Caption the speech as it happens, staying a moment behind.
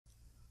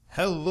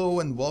Hello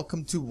and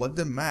welcome to What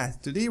the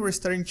Math. Today we're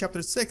starting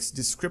chapter 6,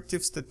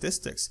 Descriptive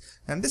Statistics,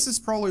 and this is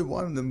probably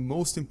one of the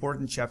most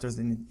important chapters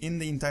in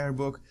the entire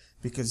book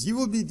because you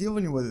will be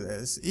dealing with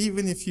this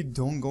even if you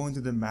don't go into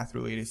the math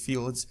related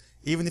fields.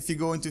 Even if you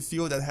go into a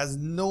field that has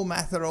no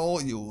math at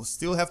all, you will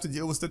still have to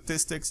deal with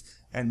statistics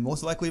and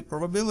most likely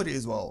probability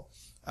as well.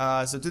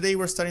 So today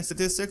we're studying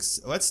statistics.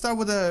 Let's start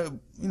with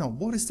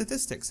what is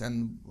statistics,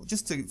 and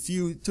just a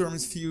few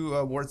terms,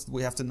 words that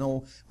we have to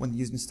know when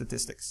using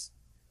statistics.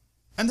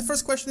 And the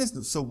first question is,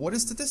 so what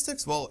is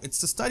statistics? Well,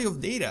 it's the study of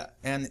data,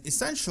 and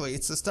essentially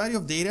it's the study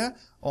of data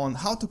on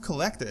how to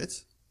collect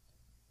it,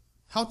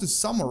 how to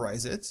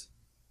summarize it,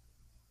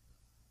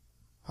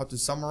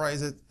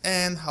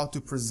 and how to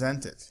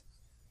present it.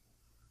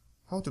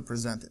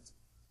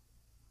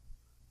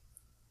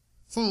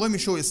 So let me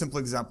show you a simple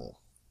example.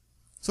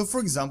 So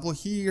for example,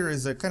 here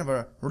is a kind of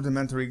a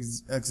rudimentary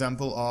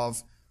example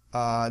of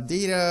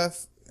data,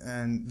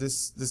 and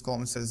this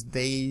column says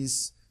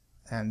days,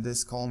 and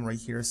this column right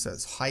here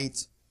says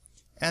height.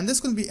 And this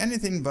could be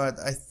anything, but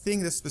I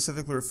think this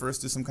specifically refers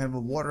to some kind of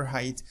a water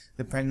height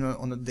depending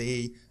on the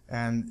day,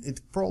 and it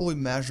probably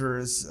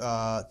measures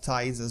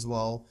tides as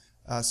well.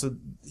 So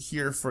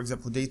here, for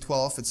example, day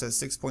 12, it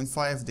says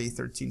 6.5, day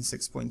 13,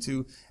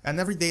 6.2, and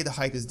every day the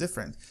height is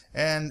different.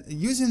 And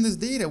using this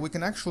data, we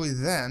can actually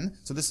then,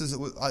 so this is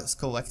us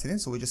collecting it,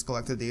 so we just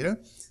collected data,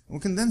 we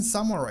can then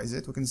summarize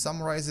it. We can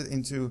summarize it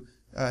into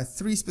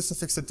three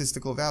specific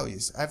statistical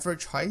values.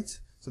 Average height,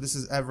 so this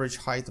is average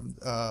height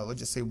of, let's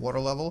just say,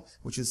 water level,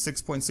 which is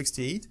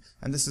 6.68,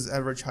 and this is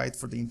average height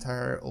for the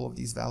entire, all of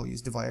these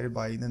values divided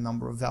by the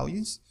number of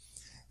values.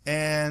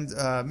 And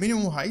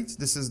minimum height,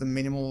 this is the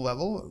minimal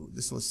level,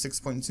 this was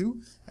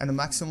 6.2, and the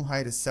maximum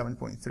height is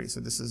 7.3, so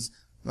this is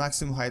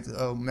maximum height,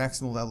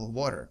 maximum level of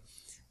water.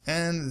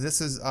 And this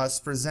is us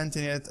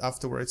presenting it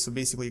afterwards, so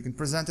basically you can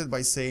present it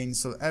by saying,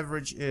 so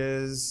average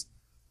is,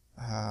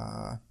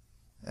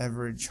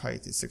 average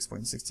height is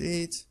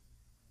 6.68,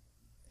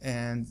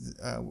 and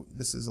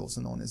this is also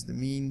known as the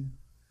mean,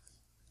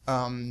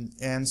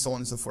 and so on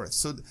and so forth.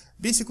 So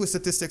basically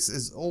statistics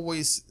is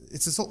always,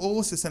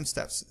 always the same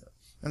steps.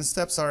 And the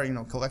steps are,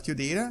 collect your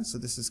data, so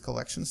this is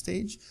collection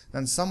stage,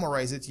 then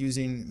summarize it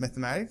using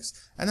mathematics,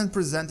 and then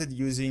present it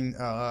using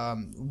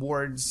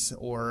words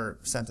or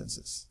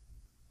sentences.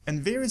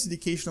 And various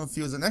educational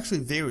fields, and actually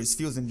various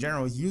fields in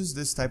general, use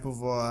this type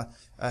of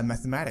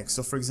mathematics.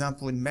 So for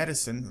example, in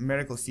medicine,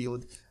 medical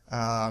field,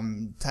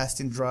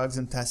 testing drugs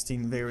and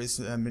testing various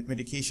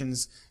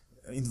medications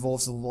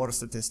involves a lot of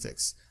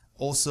statistics.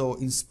 Also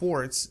in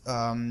sports,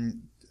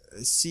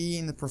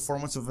 seeing the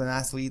performance of an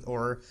athlete,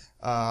 or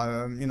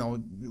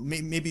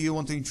maybe you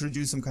want to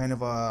introduce some kind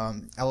of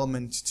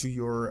element to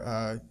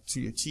your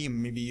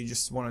team. Maybe you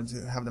just wanted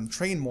to have them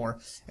train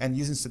more, and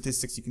using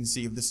statistics you can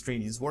see if this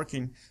training is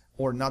working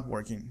or not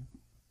working.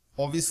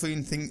 Obviously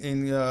in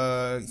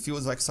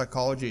fields like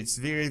psychology, it's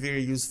very,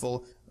 very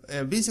useful.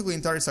 Basically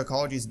entire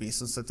psychology is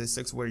based on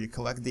statistics, where you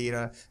collect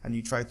data and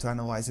you try to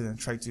analyze it and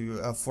try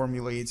to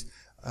formulate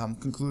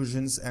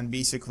conclusions and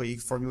basically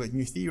formulate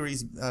new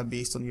theories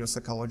based on your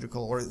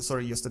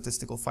your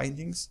statistical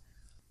findings.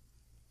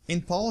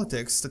 In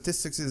politics,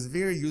 statistics is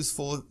very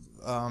useful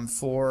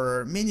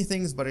for many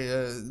things, but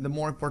the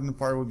more important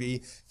part would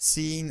be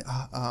seeing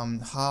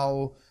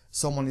how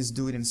someone is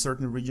doing in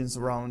certain regions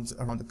around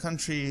the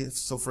country.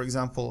 So for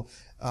example,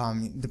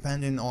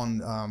 depending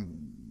on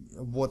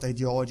what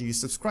ideology you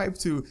subscribe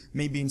to,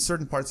 maybe in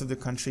certain parts of the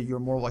country you're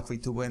more likely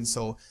to win,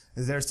 so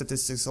their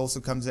statistics also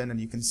comes in, and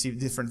you can see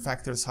different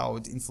factors, how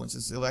it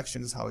influences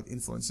elections, how it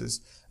influences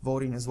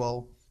voting as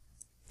well.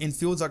 In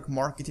fields like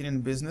marketing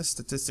and business,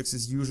 statistics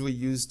is usually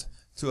used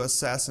to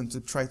assess and to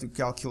try to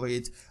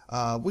calculate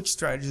which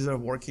strategies are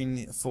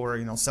working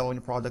for selling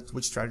a product,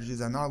 which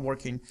strategies are not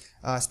working.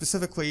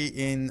 Specifically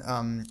in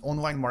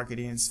online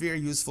marketing, it's very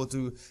useful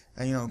to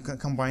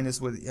combine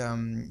this with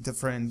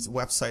different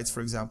websites,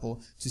 for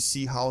example, to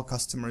see how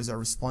customers are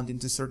responding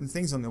to certain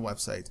things on the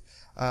website.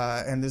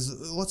 And there's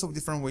lots of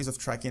different ways of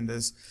tracking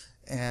this,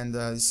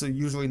 and so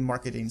usually in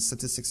marketing,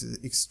 statistics is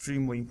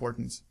extremely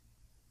important.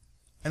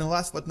 And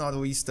last but not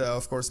least,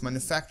 of course,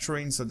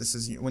 manufacturing. So this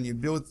is when you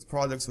build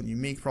products, when you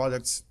make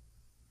products.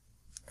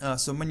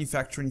 So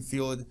manufacturing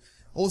field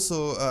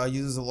also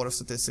uses a lot of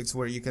statistics,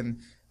 where you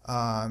can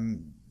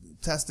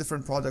test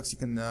different products.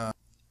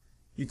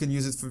 You can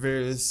use it for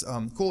various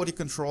quality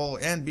control,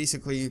 and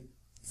basically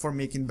for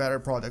making better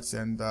products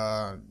and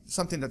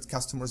something that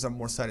customers are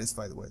more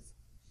satisfied with.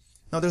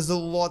 Now there's a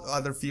lot of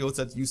other fields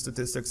that use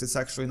statistics. It's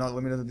actually not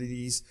limited to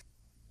these.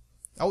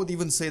 I would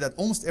even say that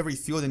almost every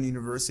field in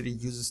university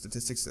uses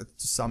statistics to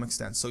some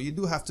extent, so you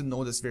do have to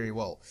know this very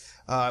well,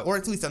 or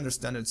at least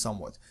understand it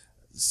somewhat.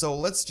 So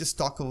let's just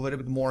talk a little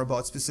bit more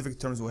about specific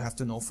terms we have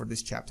to know for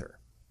this chapter.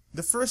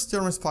 The first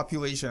term is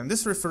population, and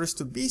this refers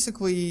to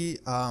basically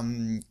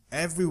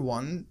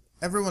everyone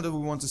that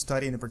we want to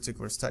study in a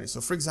particular study. So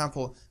for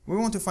example, we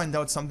want to find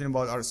out something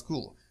about our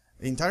school.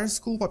 The entire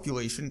school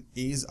population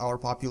is our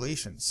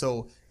population.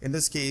 So in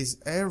this case,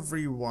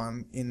 everybody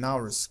in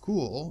our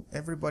school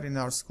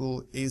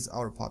is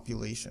our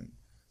population.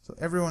 So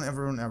everyone.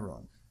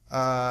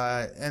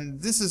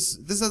 And this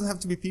doesn't have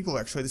to be people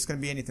actually. This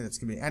can be anything. This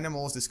can be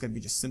animals. This can be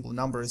just simple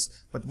numbers.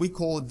 But we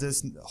call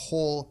this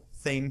whole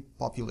thing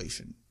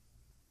population.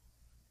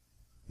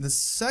 The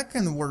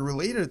second word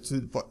related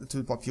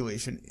to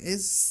population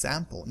is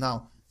sample.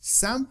 Now,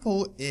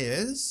 sample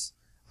is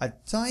a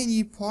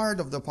tiny part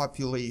of the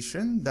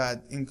population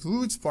that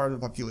includes part of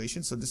the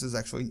population. So this is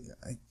actually,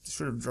 I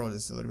should have drawn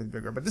this a little bit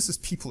bigger, but this is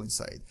people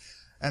inside.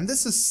 And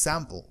this is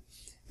sample.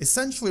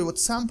 Essentially what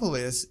sample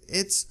is,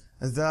 it's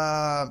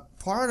the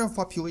part of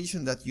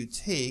population that you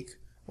take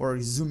or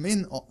zoom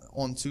in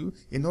onto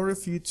in order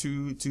for you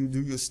to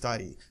do your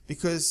study.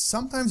 Because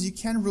sometimes you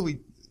can't really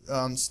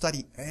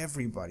study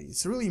everybody.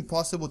 It's really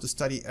impossible to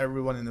study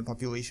everyone in the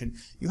population.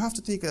 You have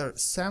to take a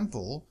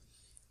sample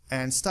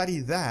and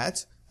study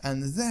that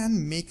and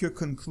then make your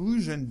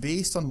conclusion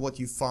based on what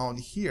you found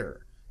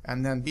here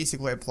and then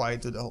basically apply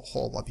it to the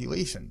whole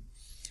population.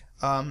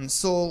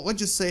 So let's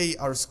just say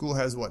our school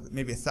has what,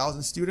 maybe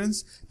 1,000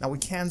 students. Now we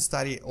can't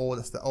study all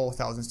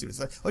 1,000 students.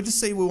 Let's just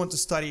say we want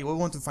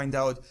to find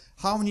out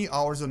how many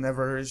hours on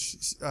average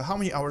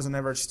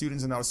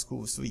students in our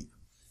school sleep.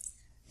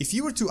 If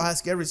you were to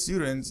ask every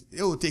student,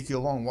 it will take you a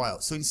long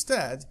while. So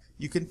instead,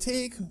 you can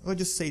take, let's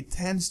just say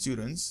 10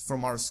 students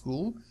from our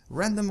school,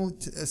 randomly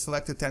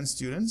select 10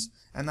 students,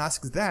 and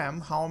ask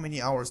them how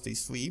many hours they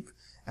sleep,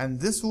 and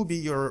this will be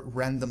your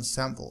random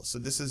sample. So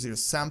this is your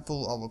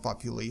sample of a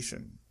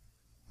population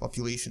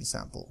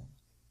sample.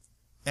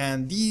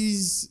 And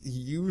these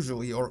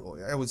usually,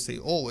 or I would say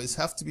always,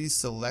 have to be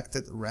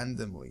selected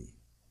randomly.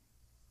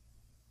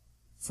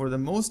 For the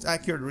most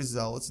accurate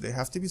results, they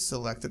have to be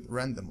selected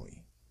randomly.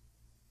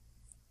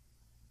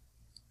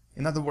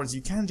 In other words,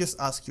 you can't just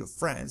ask your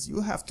friends. You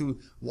have to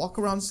walk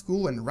around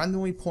school and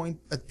randomly point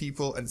at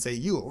people and say,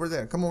 you over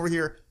there, come over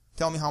here,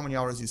 tell me how many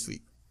hours you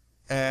sleep.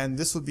 And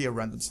this would be a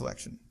random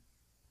selection.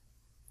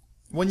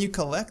 When you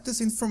collect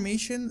this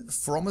information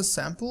from a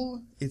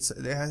sample, it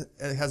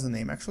has a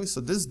name actually.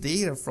 So this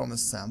data from a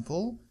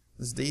sample,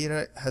 this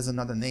data has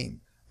another name.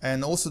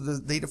 And also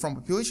the data from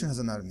population has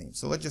another name.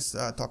 So let's just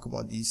talk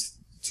about these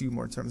two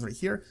more terms right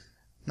here.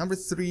 Number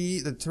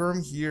 3, the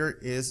term here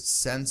is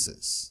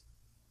census.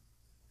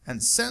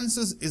 And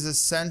census is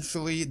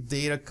essentially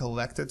data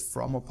collected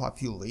from a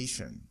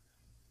population.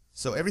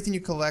 So everything you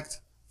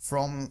collect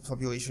from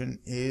population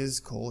is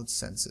called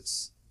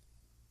census.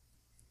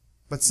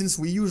 But since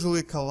we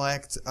usually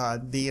collect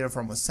data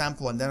from a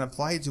sample and then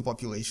apply it to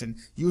population,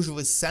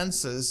 usually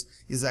census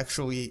is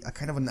actually a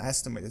kind of an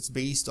estimate. It's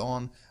based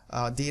on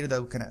data that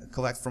we can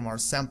collect from our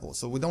sample.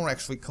 So we don't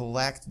actually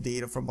collect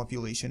data from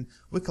population,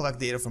 we collect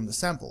data from the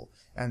sample.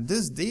 And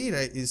this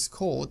data is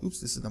called, oops,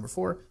 this is number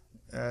 4,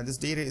 this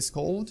data is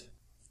called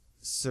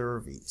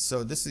survey.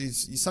 So this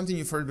is something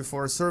you've heard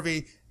before.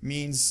 Survey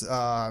means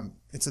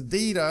it's a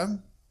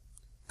data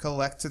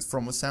collected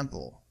from a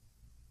sample.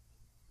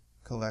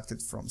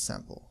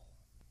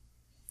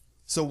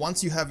 So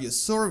once you have your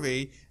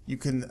survey, you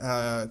can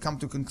come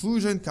to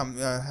conclusion,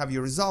 have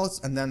your results,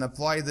 and then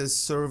apply this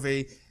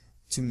survey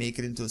to make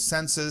it into a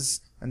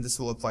census, and this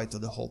will apply to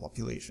the whole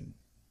population.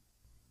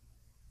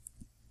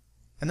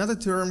 Another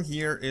term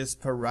here is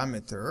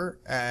parameter,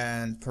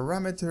 and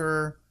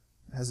parameter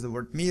has the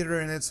word meter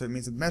in it, so it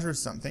means it measures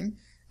something.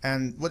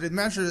 And what it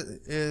measures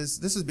is,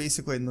 this is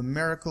basically a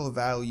numerical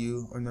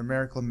value or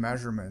numerical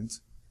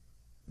measurement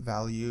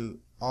value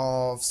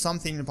of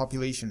something in the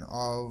population,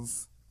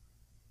 of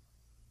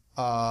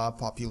a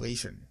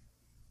population,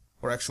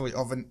 or actually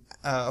of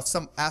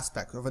some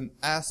aspect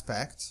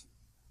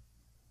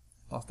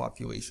of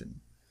population.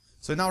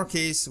 So in our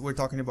case, we're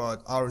talking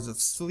about hours of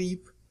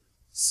sleep.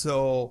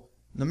 So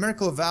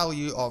numerical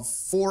value of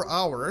 4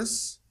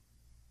 hours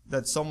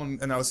that someone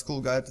in our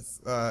school got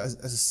as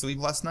a sleep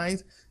last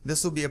night,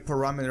 this will be a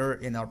parameter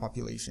in our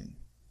population.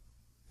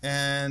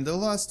 And the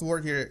last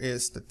word here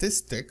is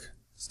statistic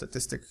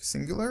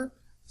singular.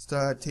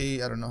 I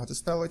don't know how to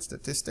spell it,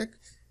 statistic.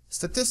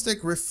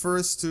 Statistic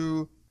refers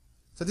to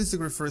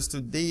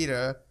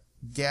data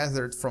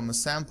gathered from a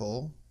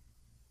sample.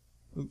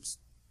 Oops.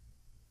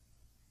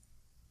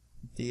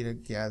 Data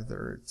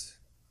gathered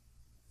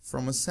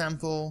from a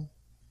sample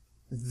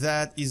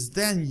that is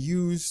then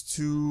used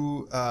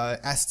to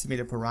estimate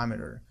a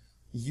parameter.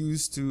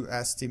 Used to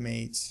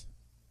estimate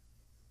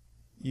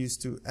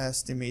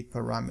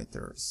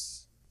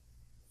parameters.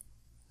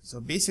 So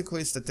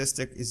basically,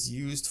 statistic is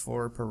used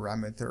for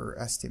parameter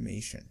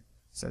estimation.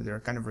 So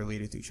they're kind of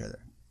related to each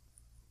other.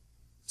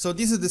 So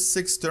these are the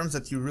 6 terms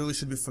that you really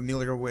should be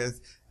familiar with.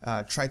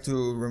 Try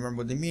to remember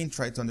what they mean,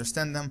 try to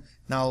understand them.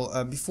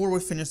 Now, before we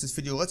finish this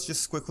video, let's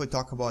just quickly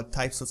talk about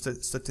types of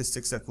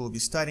statistics that we'll be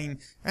studying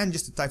and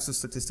just the types of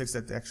statistics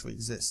that actually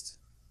exist.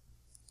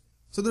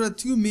 So there are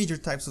 2 major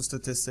types of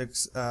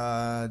statistics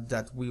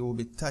that we will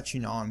be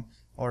touching on,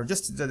 or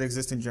just that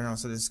exist in general.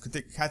 So there's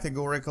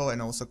categorical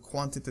and also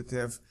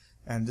quantitative,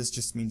 and this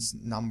just means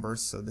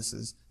numbers, so this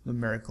is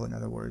numerical in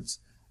other words.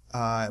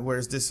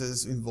 Whereas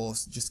this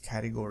involves just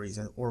categories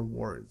or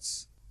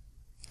words.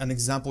 An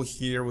example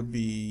here would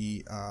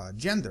be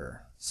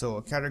gender. So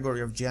a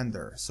category of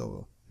gender.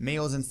 So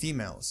males and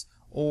females,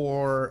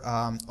 or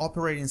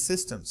operating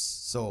systems.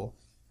 So,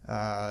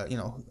 you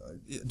know,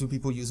 do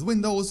people use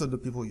Windows, or do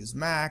people use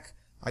Mac,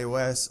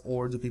 iOS,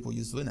 or do people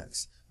use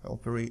Linux,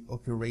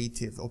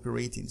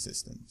 operating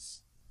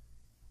systems?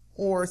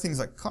 Or things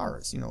like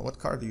cars, you know, what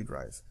car do you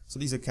drive? So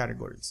these are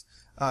categories.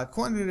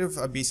 Quantitative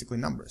are basically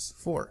numbers,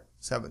 4,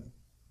 7,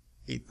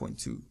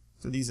 8.2.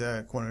 So these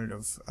are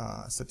quantitative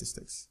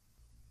statistics.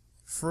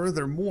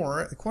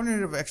 Furthermore,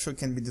 quantitative actually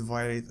can be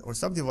divided or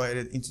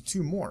subdivided into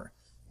 2 more.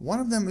 One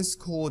of them is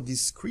called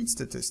discrete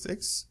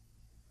statistics,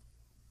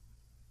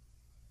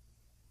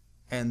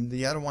 and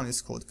the other one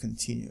is called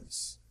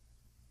continuous.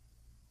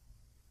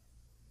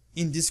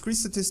 In discrete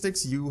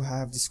statistics, you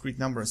have discrete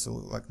numbers, so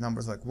like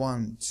numbers like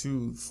 1,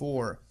 2,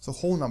 4, so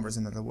whole numbers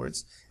in other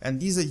words, and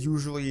these are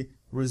usually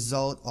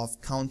result of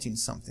counting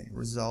something,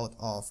 result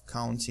of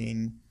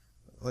counting,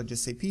 let's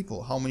just say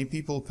people, how many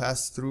people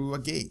pass through a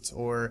gate,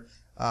 or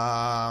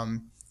how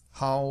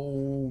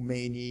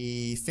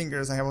many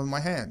fingers I have on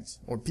my hand,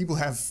 or people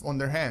have on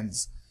their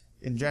hands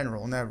in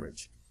general, on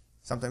average.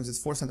 Sometimes it's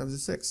 4, sometimes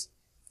it's 6.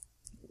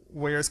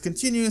 Whereas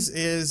continuous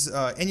is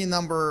any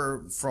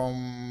number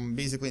from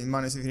basically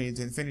minus infinity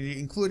to infinity,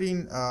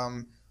 including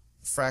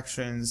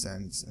fractions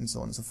and so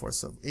on and so forth.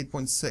 So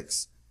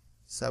 8.6,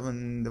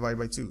 7 divided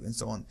by 2, and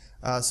so on.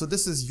 So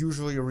this is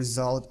usually a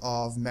result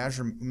of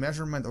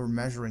measurement or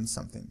measuring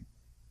something.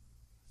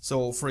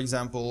 So, for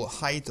example,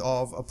 height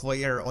of a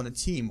player on a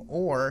team,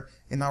 or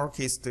in our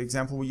case, the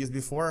example we used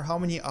before, how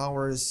many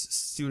hours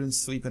students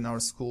sleep in our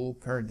school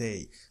per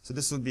day. So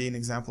this would be an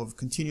example of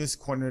continuous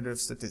quantitative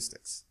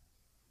statistics.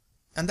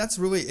 And that's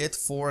really it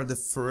for the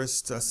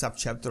first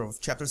subchapter of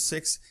chapter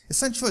 6.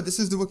 Essentially, this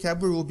is the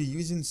vocabulary we'll be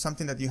using,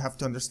 something that you have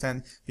to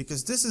understand,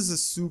 because this is a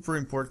super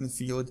important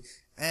field,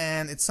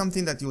 and it's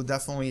something that you'll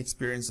definitely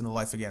experience in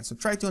life again. So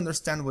try to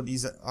understand what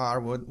these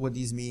are, what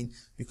these mean,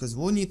 because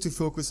we'll need to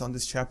focus on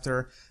this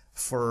chapter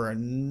for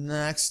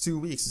next 2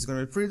 weeks. It's going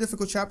to be a pretty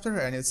difficult chapter,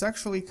 and it's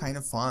actually kind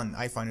of fun.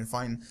 I find it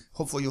fun.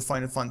 Hopefully you'll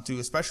find it fun too,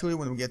 especially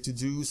when we get to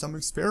do some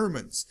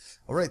experiments.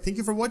 Alright, thank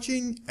you for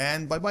watching,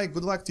 and bye-bye.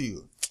 Good luck to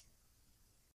you.